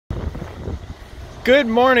Good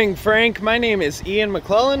morning, Frank. My name is Ian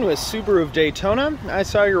McClellan with Subaru of Daytona. I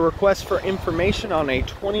saw your request for information on a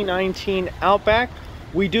 2019 Outback.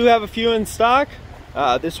 We do have a few in stock.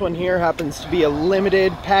 This one here happens to be a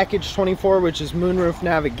limited package 24, which is moonroof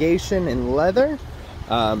navigation in leather.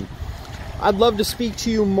 I'd love to speak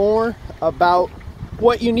to you more about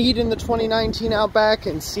what you need in the 2019 Outback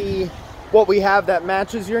and see what we have that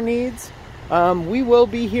matches your needs. We will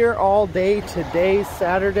be here all day today,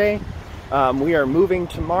 Saturday. We are moving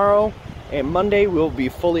tomorrow, and Monday we'll be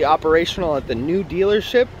fully operational at the new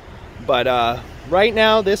dealership. But right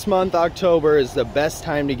now, this month, October, is the best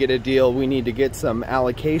time to get a deal. We need to get some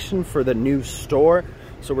allocation for the new store,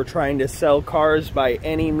 so we're trying to sell cars by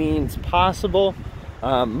any means possible.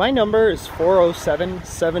 My number is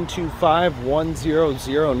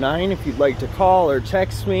 407-725-1009 if you'd like to call or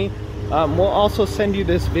text me. We'll also send you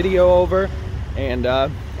this video over, and I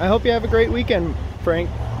hope you have a great weekend, Frank.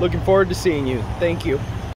 Looking forward to seeing you. Thank you.